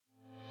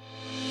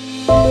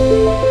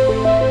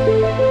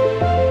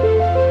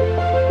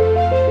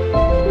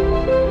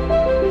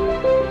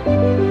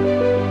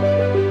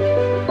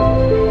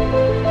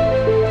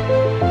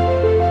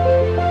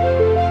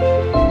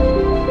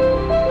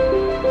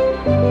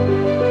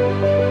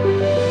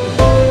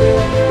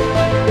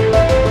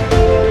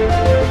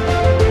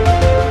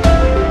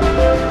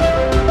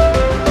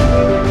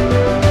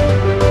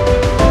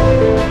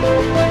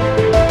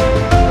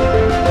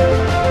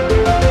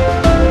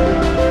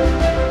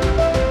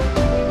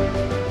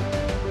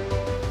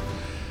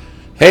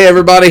Hey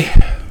everybody.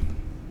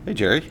 Hey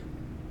Jerry.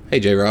 Hey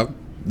J-Rob.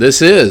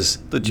 This is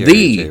the Jerry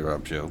and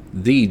J-Rob Show.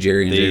 The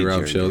Jerry and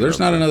J-Rob Show. There's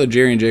not another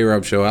Jerry and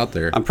J-Rob Show out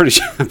there. I'm pretty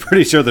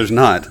sure there's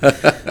not.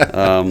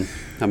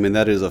 I mean,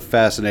 that is a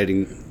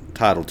fascinating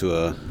title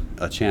to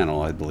a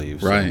channel, I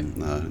believe. So, right.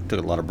 Took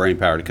a lot of brain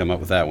power to come up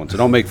with that one. So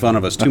don't make fun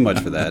of us too much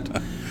for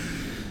that.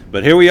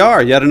 But here we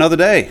are, yet another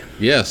day.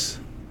 Yes.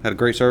 Had a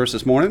great service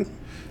this morning.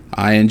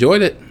 I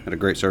enjoyed it. Had a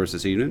great service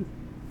this evening.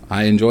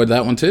 I enjoyed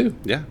that one too.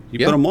 Yeah, you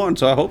put them on,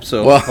 so I hope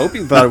so. Well, I hope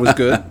you thought it was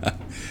good.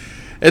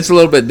 It's a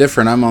little bit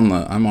different. I'm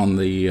on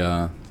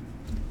the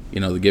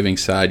the giving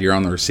side. You're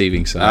on the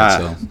receiving side.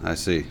 So I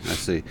see.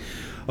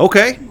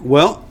 Okay,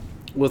 well,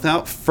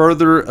 without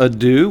further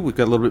ado, we've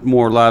got a little bit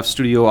more live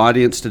studio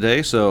audience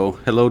today. So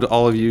hello to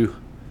all of you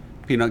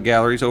peanut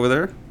galleries over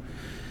there.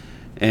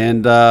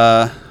 And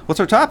what's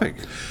our topic?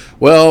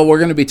 Well, we're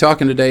going to be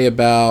talking today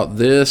about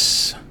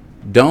this: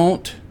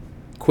 don't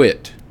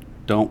quit.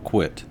 Don't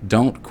quit.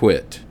 Don't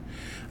quit.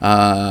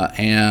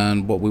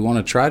 And what we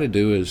want to try to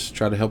do is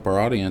try to help our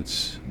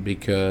audience,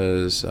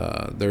 because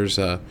there's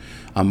a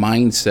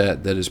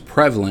mindset that is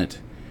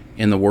prevalent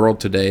in the world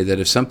today that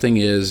if something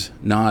is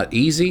not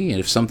easy,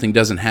 and if something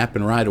doesn't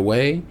happen right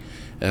away,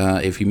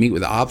 if you meet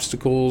with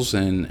obstacles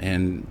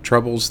and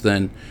troubles,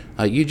 then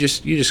you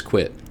just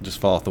quit. Just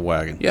fall off the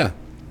wagon. Yeah.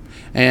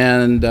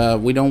 And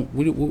we don't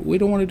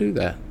want to do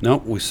that. No,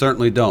 we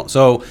certainly don't.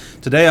 So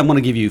today I'm going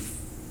to give you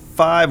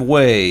 5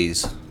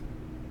 ways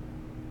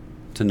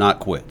to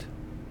not quit,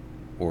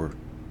 to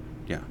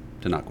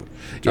not quit.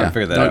 Trying to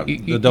figure that out.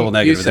 The double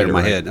negative there in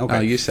my head.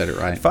 Okay, you said it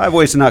right. 5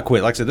 ways to not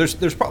quit. Like I said,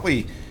 there's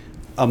probably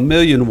a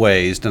million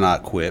ways to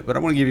not quit, but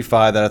I'm going to give you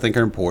 5 that I think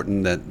are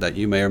important that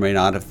you may or may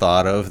not have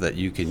thought of, that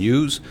you can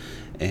use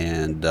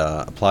and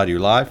apply to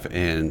your life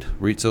and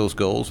reach those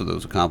goals or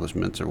those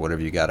accomplishments or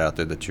whatever you got out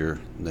there that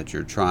you're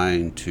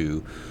trying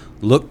to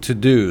look to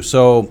do.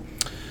 So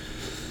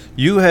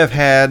you have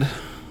had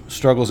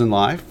struggles in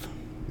life.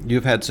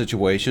 You've had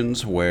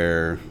situations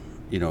where,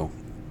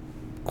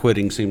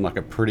 quitting seemed like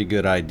a pretty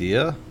good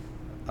idea.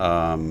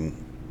 How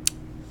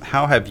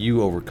have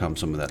you overcome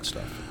some of that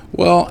stuff?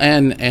 Well,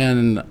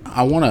 and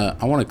I want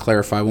to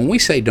clarify, when we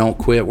say don't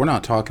quit, we're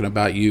not talking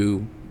about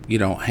you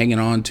hanging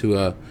on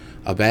to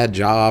a bad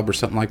job or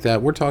something like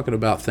that. We're talking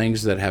about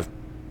things that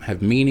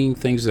have meaning,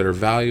 things that are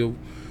valuable,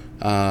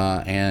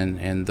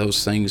 and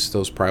those things,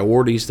 those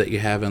priorities that you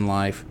have in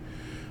life,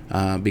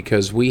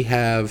 because we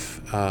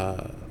have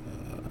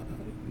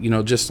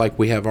just like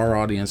we have our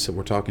audience that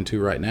we're talking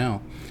to right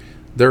now,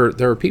 there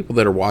are people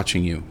that are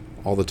watching you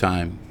all the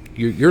time.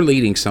 You're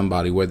leading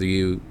somebody, whether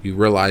you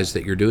realize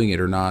that you're doing it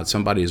or not.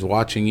 Somebody is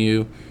watching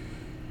you,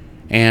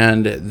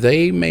 and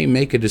they may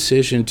make a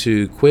decision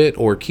to quit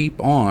or keep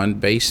on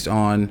based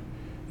on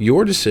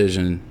your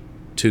decision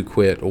to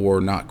quit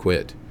or not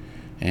quit.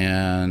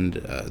 And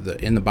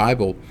in the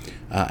Bible,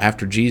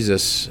 after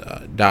Jesus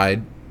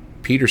died,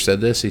 Peter said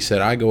this. He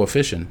said, "I go a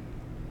fishing."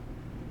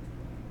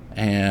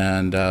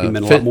 And he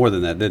meant a lot more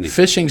than that, didn't he?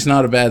 Fishing's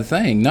not a bad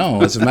thing.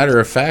 No, as a matter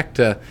of fact,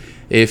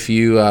 if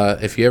you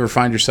ever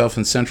find yourself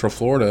in Central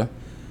Florida,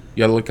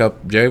 you got to look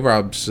up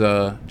J-Rob's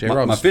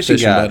my fishing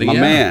guy, buddy. My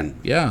man.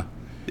 Yeah.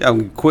 Yeah.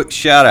 Quick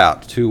shout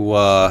out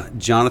to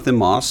Jonathan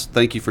Moss.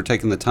 Thank you for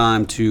taking the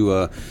time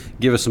to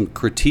give us some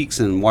critiques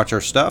and watch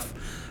our stuff.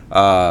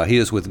 He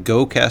is with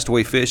Go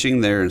Castaway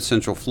Fishing there in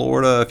Central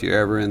Florida. If you're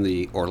ever in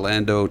the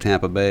Orlando,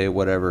 Tampa Bay,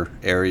 whatever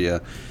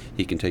area,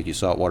 he can take you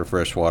saltwater,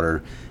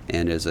 freshwater,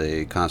 and is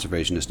a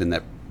conservationist in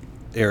that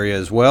area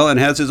as well, and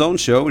has his own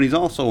show, and he's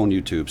also on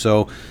YouTube.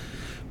 So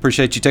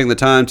appreciate you taking the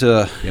time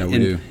to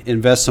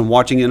invest some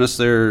watching in us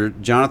there,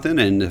 Jonathan.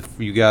 And if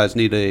you guys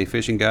need a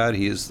fishing guide,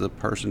 he is the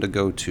person to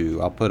go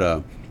to. I'll put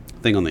a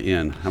thing on the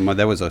end.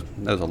 That was a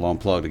long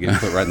plug to get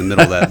put right in the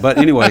middle of that. But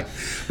anyway.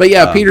 But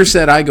yeah, Peter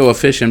said, "I go a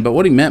fishing," but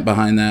what he meant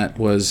behind that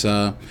was,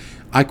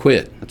 I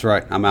quit. That's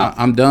right. I'm out.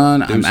 I'm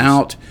done. Deuces. I'm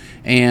out.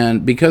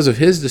 And because of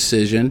his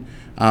decision,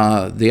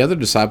 the other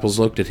disciples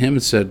looked at him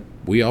and said,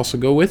 "We also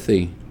go with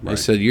thee." Right. They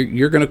said,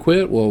 "You're going to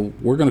quit? Well,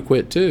 we're going to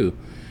quit too."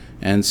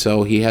 And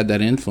so he had that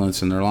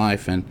influence in their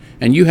life, and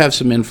you have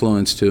some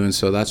influence too, and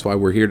so that's why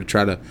we're here to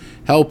try to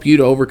help you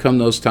to overcome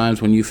those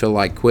times when you feel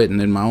like quitting.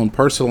 In my own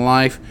personal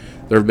life,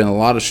 there have been a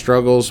lot of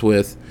struggles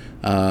with,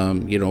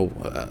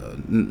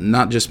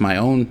 not just my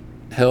own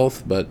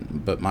health,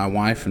 but my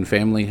wife and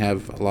family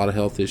have a lot of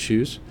health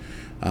issues.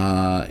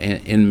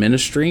 In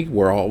ministry,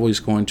 we're always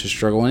going to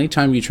struggle.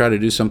 Anytime you try to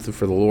do something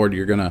for the Lord,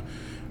 you're going to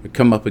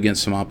come up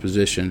against some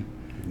opposition.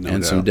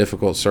 and some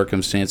difficult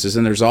circumstances.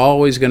 And there's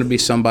always going to be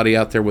somebody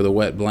out there with a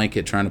wet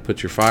blanket trying to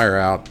put your fire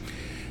out.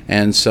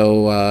 And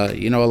so,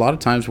 a lot of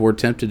times we're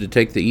tempted to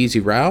take the easy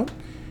route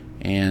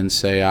and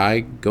say,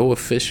 I go a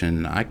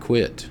fishing, I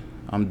quit,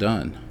 I'm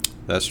done.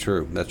 That's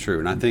true.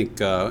 And I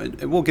think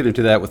and we'll get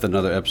into that with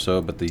another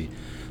episode, but the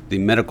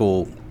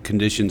medical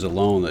conditions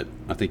alone that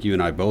I think you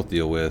and I both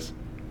deal with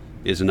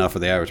is enough for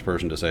the average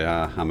person to say,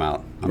 I'm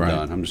out, I'm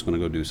done, I'm just going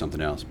to go do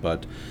something else.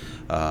 But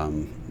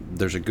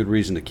there's a good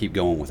reason to keep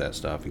going with that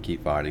stuff and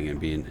keep fighting and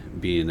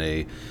being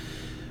a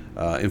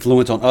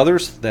influence on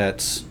others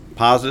that's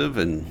positive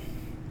and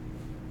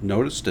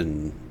noticed,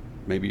 and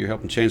maybe you're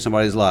helping change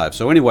somebody's life.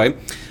 So anyway,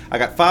 I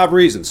got 5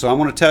 reasons. So I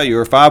want to tell you,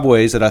 or 5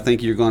 ways that I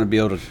think you're going to be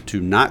able to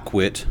not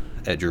quit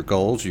at your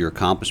goals, your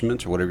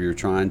accomplishments, or whatever you're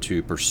trying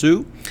to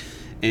pursue.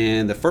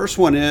 And the first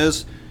one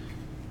is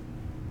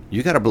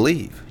you got to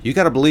believe. You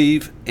got to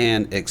believe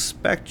and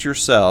expect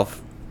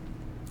yourself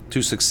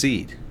to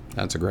succeed.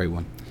 That's a great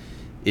one.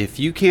 If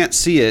you can't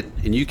see it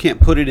and you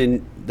can't put it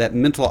in that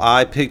mental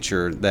eye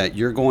picture that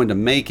you're going to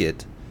make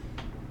it,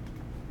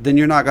 then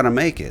you're not going to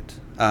make it.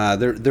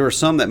 There are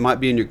some that might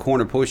be in your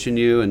corner pushing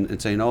you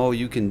and saying, oh,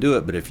 you can do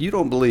it. But if you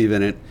don't believe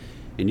in it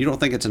and you don't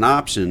think it's an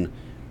option,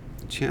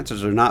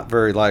 chances are not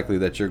very likely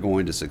that you're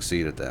going to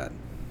succeed at that.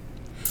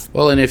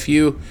 Well, and if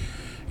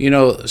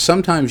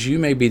sometimes you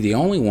may be the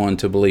only one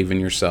to believe in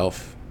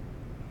yourself,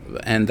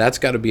 and that's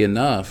got to be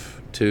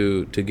enough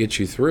to get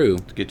you through.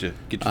 To get you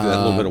that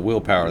little bit of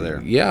willpower there.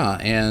 Yeah,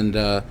 and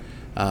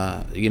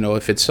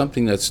if it's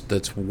something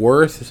that's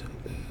worth,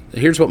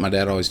 here's what my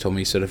dad always told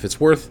me. He said, if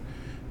it's worth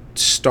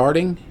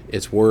starting,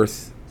 it's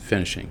worth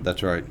finishing.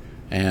 That's right.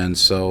 And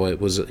so it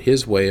was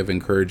his way of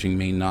encouraging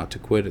me not to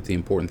quit at the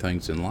important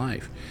things in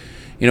life.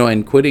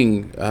 And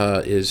quitting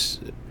is,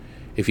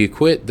 if you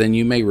quit, then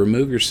you may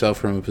remove yourself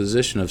from a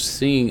position of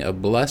seeing a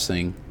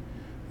blessing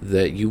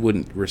that you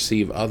wouldn't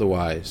receive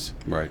otherwise.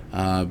 Right.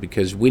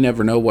 Because we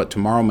never know what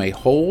tomorrow may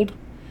hold.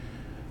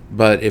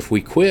 But if we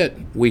quit,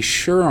 we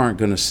sure aren't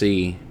going to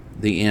see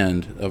the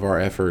end of our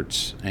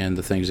efforts and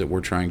the things that we're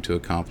trying to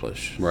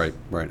accomplish. Right.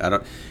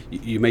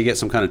 You may get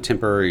some kind of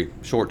temporary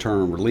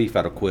short-term relief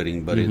out of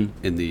quitting, but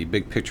in the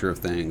big picture of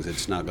things,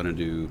 it's not going to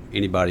do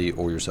anybody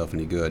or yourself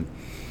any good.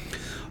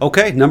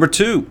 Okay, number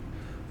 2,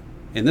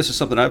 and this is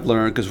something I've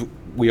learned because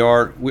we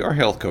are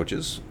health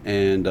coaches,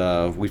 and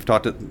we've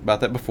talked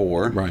about that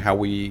before. Right. How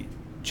we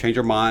change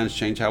our minds,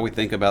 change how we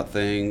think about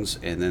things,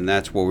 and then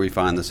that's where we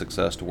find the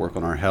success to work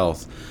on our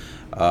health.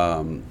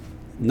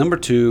 Number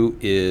 2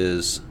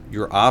 is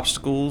your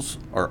obstacles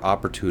are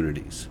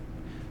opportunities.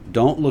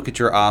 Don't look at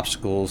your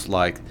obstacles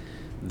like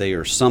they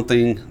are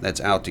something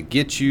that's out to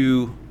get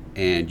you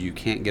and you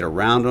can't get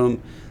around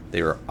them.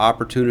 They are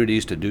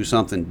opportunities to do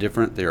something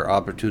different. They are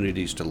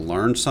opportunities to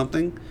learn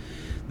something.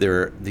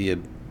 They're the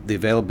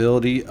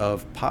availability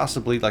of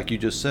possibly, like you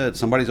just said,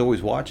 somebody's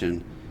always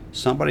watching.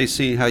 Somebody's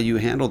seeing how you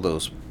handle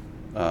those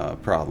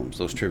problems,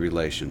 those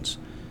tribulations.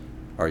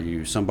 Are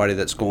you somebody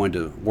that's going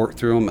to work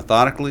through them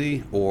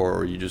methodically, or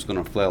are you just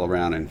going to flail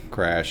around and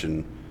crash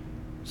and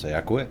say,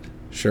 I quit?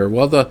 Sure.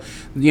 Well,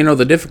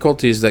 the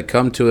difficulties that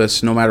come to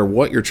us, no matter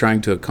what you're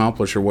trying to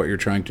accomplish or what you're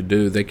trying to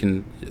do, they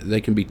can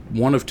be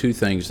one of 2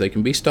 things. They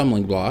can be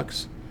stumbling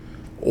blocks,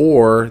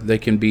 or they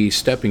can be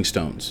stepping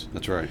stones.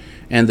 That's right.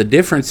 And the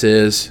difference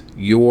is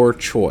your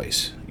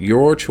choice.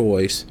 Your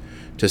choice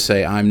to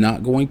say, I'm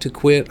not going to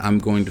quit. I'm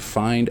going to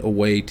find a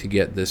way to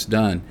get this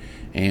done.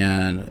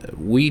 And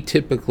we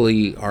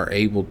typically are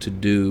able to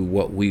do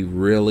what we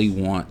really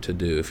want to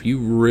do. If you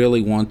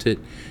really want it,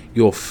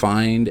 you'll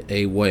find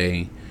a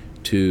way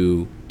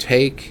to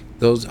take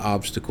those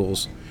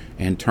obstacles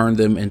and turn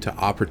them into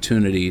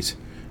opportunities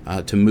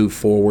to move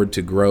forward,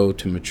 to grow,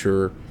 to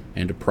mature,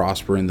 and to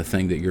prosper in the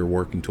thing that you're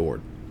working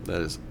toward.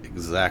 That is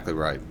exactly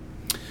right.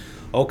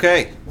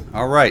 Okay,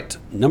 all right.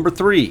 Number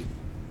 3,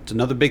 it's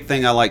another big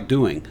thing I like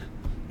doing,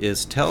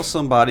 is tell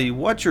somebody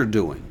what you're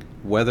doing,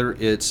 whether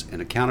it's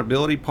an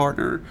accountability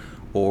partner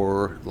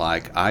or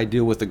like I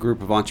deal with a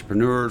group of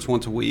entrepreneurs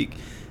once a week,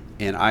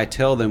 and I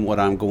tell them what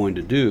I'm going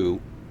to do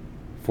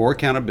for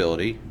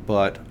accountability,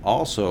 but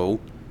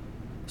also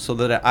so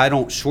that I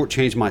don't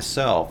shortchange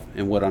myself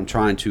in what I'm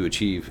trying to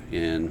achieve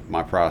in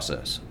my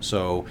process.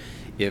 So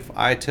if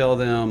I tell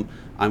them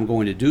I'm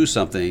going to do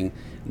something,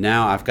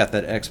 now I've got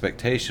that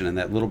expectation and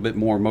that little bit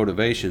more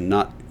motivation,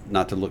 not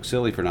to look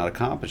silly for not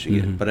accomplishing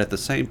it. But at the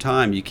same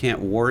time, you can't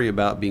worry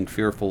about being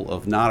fearful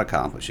of not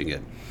accomplishing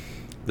it.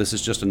 This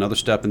is just another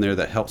step in there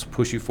that helps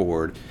push you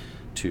forward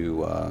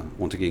to,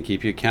 once again,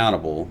 keep you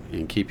accountable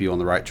and keep you on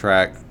the right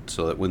track,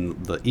 so that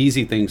when the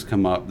easy things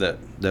come up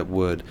that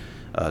would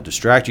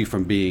distract you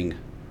from being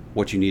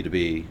what you need to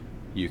be,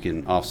 you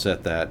can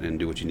offset that and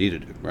do what you need to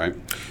do, right?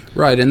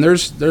 Right, and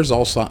there's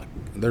all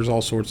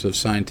sorts of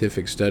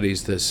scientific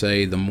studies that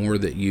say the more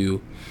that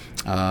you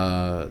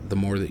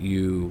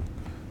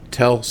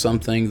tell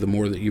something, the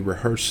more that you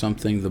rehearse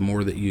something, the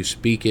more that you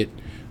speak it,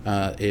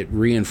 it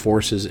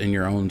reinforces in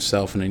your own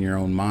self and in your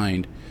own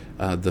mind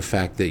the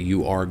fact that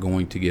you are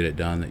going to get it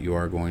done, that you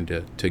are going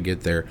to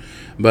get there.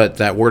 But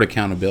that word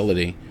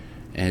accountability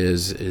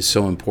is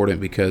so important,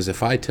 because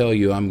if I tell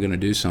you I'm going to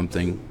do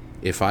something,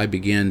 if I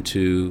begin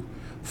to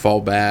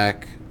fall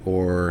back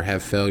or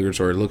have failures,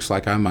 or it looks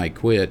like I might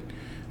quit,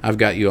 I've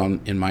got you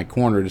in my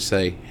corner to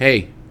say,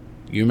 hey,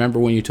 you remember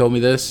when you told me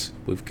this?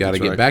 We've got to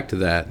get back to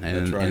that.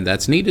 And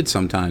that's needed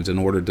sometimes in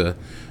order to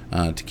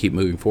keep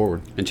moving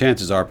forward. And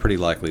chances are pretty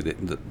likely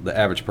that the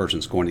average person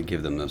is going to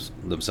give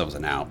themselves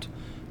an out.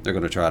 They're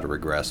going to try to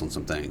regress on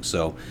some things.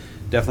 So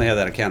definitely have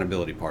that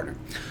accountability partner.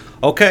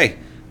 Okay,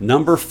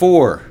 number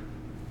 4,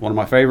 one of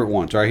my favorite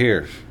ones right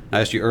here.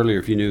 I asked you earlier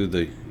if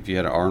you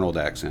had an Arnold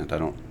accent.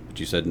 But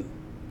you said,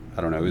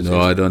 I don't know.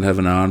 No, I don't have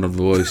an Arnold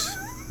voice.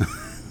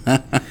 You're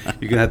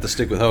going to have to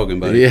stick with Hogan,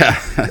 buddy. Yeah.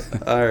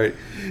 All right.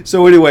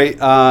 So anyway,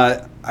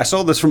 I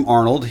saw this from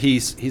Arnold.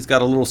 He's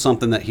got a little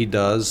something that he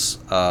does,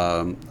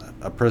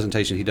 a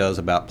presentation he does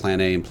about Plan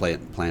A and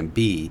Plan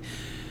B.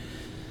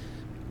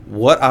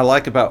 What I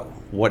like about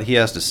what he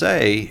has to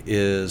say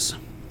is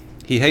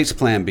he hates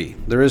Plan B.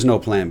 There is no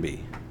Plan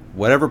B.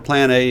 Whatever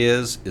Plan A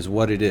is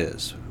what it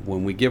is.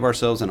 When we give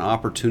ourselves an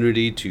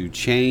opportunity to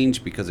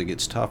change because it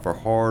gets tough or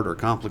hard or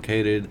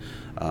complicated,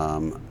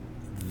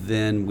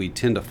 then we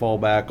tend to fall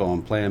back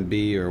on Plan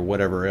B or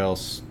whatever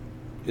else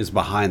is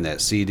behind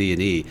that, C, D,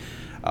 and E,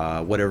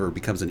 whatever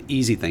becomes an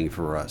easy thing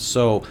for us.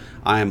 So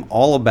I am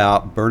all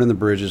about burning the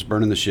bridges,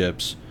 burning the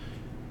ships,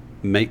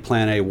 make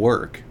Plan A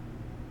work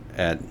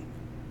at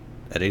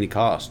any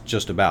cost,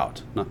 just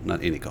about.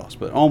 Not any cost,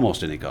 but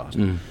almost any cost.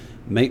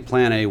 Make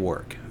Plan A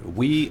work.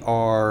 We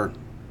are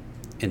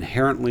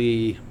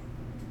inherently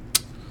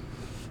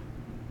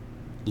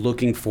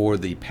looking for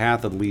the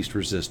path of least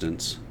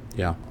resistance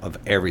of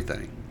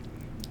everything.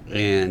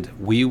 And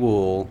we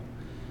will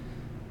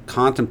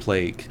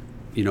contemplate,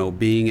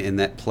 being in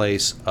that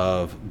place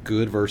of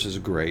good versus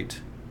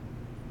great,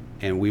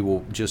 and we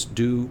will just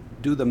do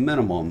the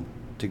minimum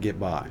to get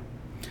by.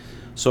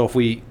 So if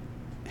we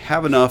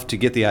have enough to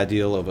get the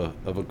ideal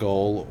of a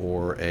goal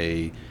or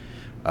a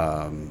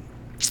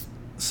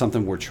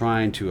something we're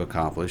trying to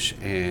accomplish,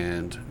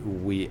 and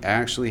we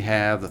actually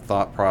have the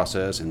thought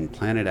process and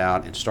plan it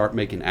out and start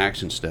making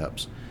action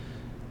steps,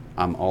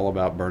 I'm all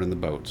about burning the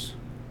boats.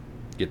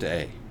 Get to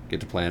A. Get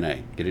to Plan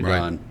A. Get it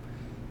done.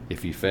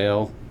 If you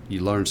fail,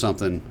 you learn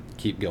something.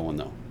 Keep going,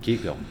 though.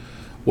 Keep going.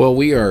 Well,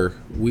 we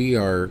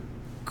are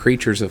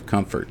creatures of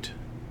comfort.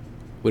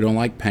 We don't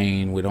like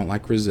pain. We don't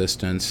like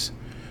resistance.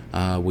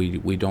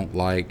 We don't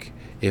like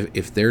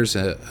if there's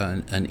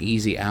an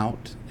easy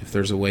out. If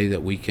there's a way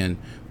that we can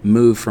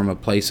move from a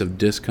place of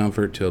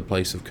discomfort to a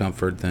place of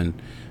comfort, then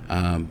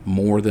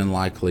more than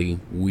likely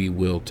we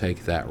will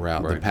take that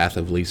route, the path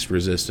of least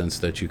resistance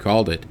that you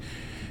called it.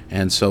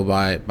 And so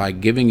by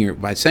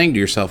saying to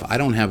yourself, I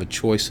don't have a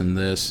choice in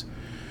this,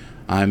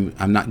 I'm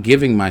not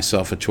giving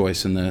myself a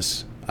choice in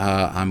this,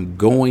 I'm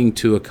going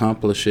to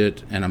accomplish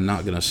it, and I'm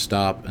not going to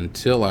stop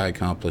until I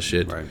accomplish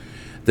it,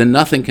 then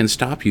nothing can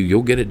stop you.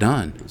 You'll get it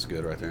done. That's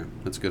good right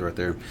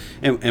there.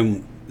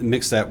 And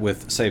mix that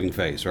with saving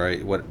face,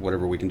 right?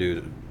 Whatever we can do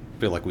to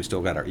feel like we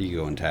still got our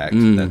ego intact.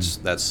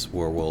 That's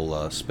where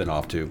we'll spin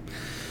off to.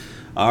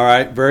 All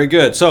right, very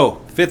good.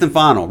 So 5th and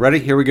final. Ready?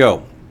 Here we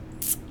go.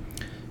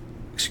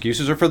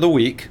 Excuses are for the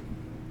weak.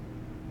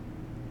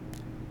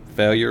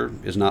 Failure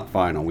is not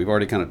final. We've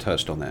already kind of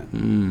touched on that.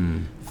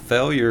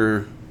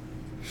 Failure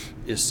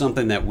is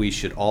something that we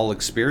should all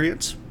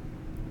experience.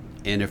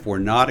 And if we're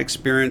not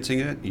experiencing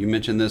it, you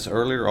mentioned this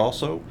earlier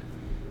also,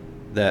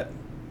 that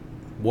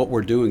what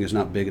we're doing is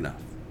not big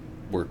enough.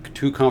 We're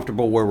too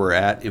comfortable where we're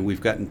at, and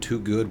we've gotten too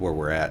good where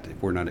we're at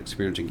if we're not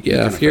experiencing it.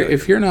 Yeah,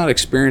 if you're not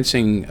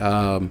experiencing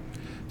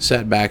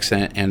setbacks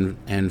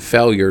and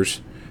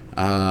failures,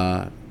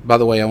 by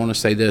the way, I want to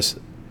say this.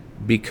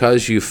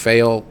 Because you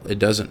fail, it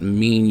doesn't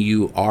mean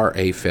you are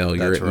a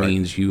failure. It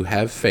means you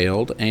have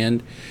failed,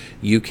 and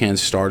you can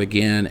start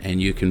again,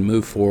 and you can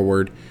move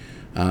forward.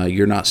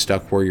 You're not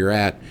stuck where you're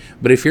at.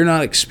 But if you're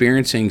not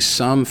experiencing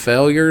some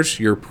failures,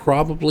 you're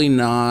probably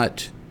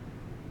not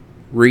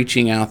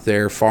reaching out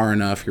there far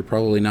enough. You're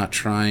probably not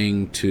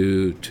trying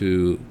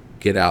to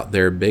get out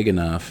there big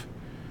enough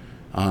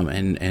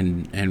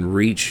and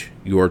reach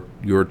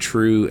your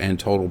true and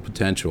total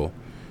potential.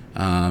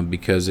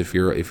 Because if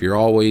you're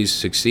always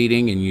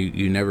succeeding and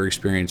you never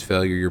experience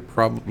failure, you're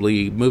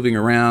probably moving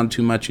around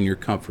too much in your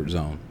comfort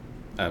zone.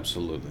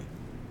 Absolutely.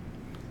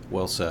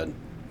 Well said.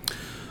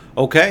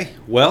 Okay,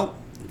 well,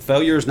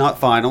 failure is not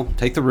final.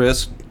 Take the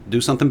risk.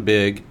 Do something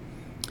big.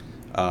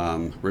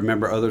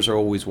 Remember, others are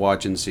always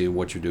watching, seeing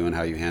what you're doing,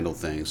 how you handle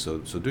things. So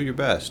do your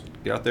best.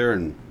 Get out there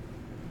and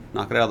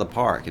knock it out of the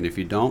park. And if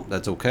you don't,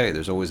 that's okay.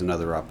 There's always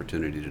another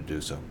opportunity to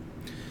do so.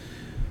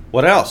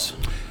 What else?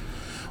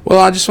 Well,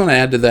 I just want to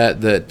add to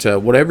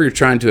that whatever you're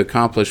trying to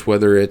accomplish,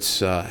 whether it's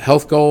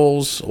health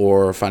goals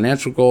or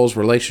financial goals,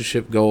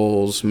 relationship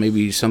goals,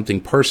 maybe something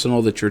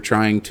personal that you're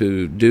trying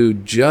to do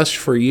just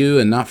for you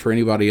and not for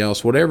anybody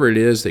else, whatever it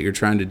is that you're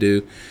trying to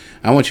do,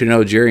 I want you to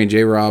know Jerry and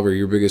J-Rob are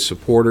your biggest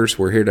supporters.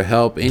 We're here to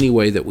help any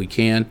way that we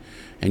can,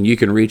 and you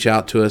can reach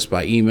out to us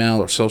by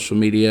email or social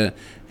media,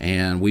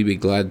 and we'd be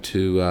glad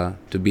to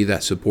be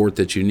that support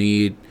that you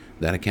need,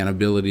 that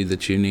accountability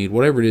that you need,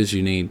 whatever it is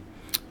you need.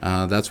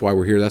 That's why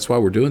we're here. That's why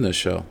we're doing this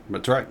show.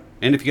 That's right.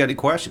 And if you got any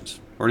questions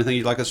or anything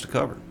you'd like us to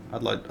cover,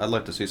 I'd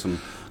like to see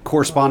some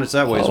correspondence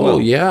that way as well. Oh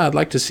yeah, I'd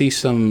like to see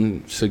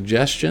some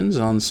suggestions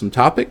on some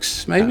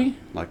topics, maybe.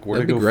 Like where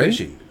That'd to be go great.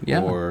 fishing.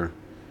 Yeah. Or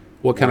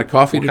what kind of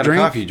coffee what to kind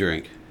drink. of coffee you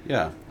drink.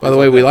 Yeah. By the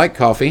way, we like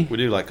coffee. We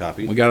do like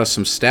coffee. We got us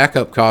some Stack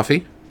Up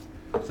coffee.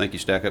 Thank you,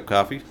 Stack Up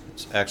Coffee.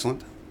 It's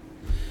excellent.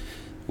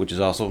 Which is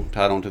also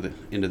tied on to the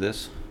into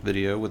this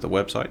video with the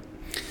website.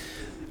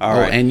 All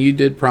right. And you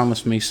did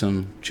promise me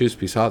some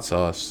Chuspy's hot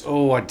sauce.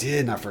 Oh, I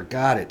did, and I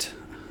forgot it.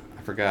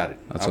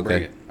 That's I'll okay.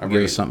 bring it. I'll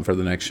give us something for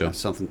the next show.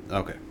 Something.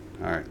 Okay.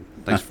 All right.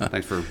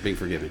 Thanks for being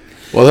forgiving.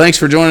 Well, thanks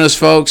for joining us,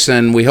 folks,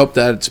 and we hope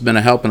that it's been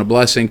a help and a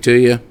blessing to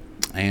you.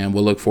 And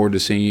we'll look forward to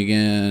seeing you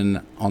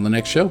again on the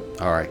next show.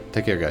 All right.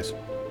 Take care, guys.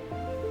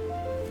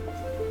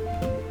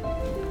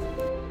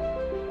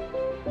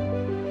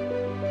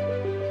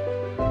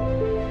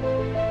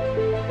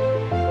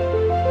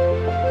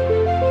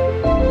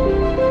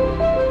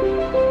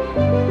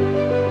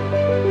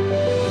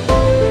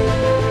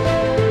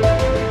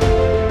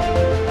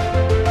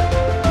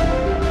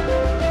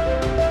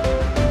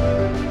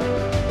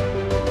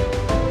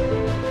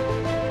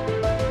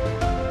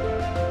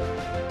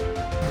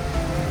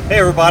 Hey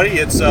everybody,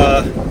 it's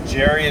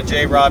Jerry and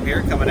J Rob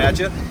here coming at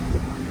you.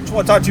 Just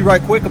want to talk to you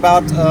right quick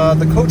about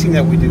the coaching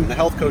that we do, the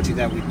health coaching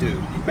that we do.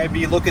 You may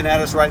be looking at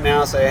us right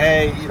now and say,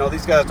 hey,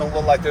 these guys don't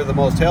look like they're the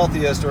most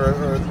healthiest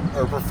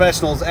or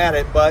professionals at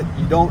it, but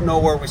you don't know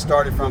where we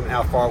started from and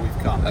how far we've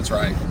come. That's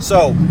right.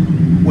 So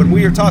when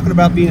we are talking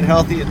about being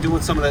healthy and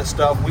doing some of that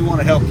stuff, we want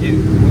to help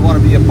you. We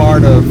want to be a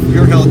part of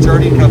your health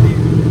journey and help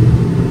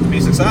you to be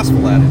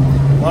successful at it.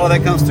 A lot of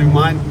that comes through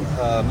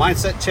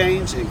mindset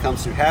change, and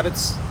comes through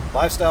habits,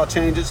 lifestyle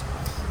changes,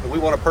 and we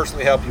want to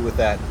personally help you with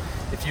that.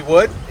 If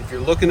you're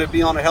looking to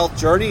be on a health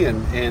journey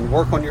and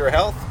work on your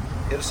health,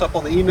 hit us up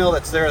on the email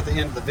that's there at the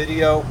end of the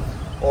video,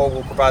 or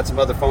we'll provide some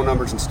other phone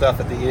numbers and stuff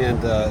at the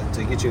end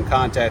to get you in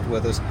contact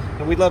with us.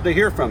 And we'd love to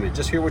hear from you.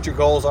 Just hear what your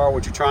goals are,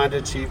 what you're trying to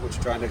achieve, what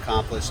you're trying to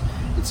accomplish,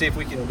 and see if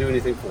we can do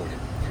anything for you.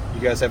 You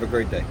guys have a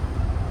great day.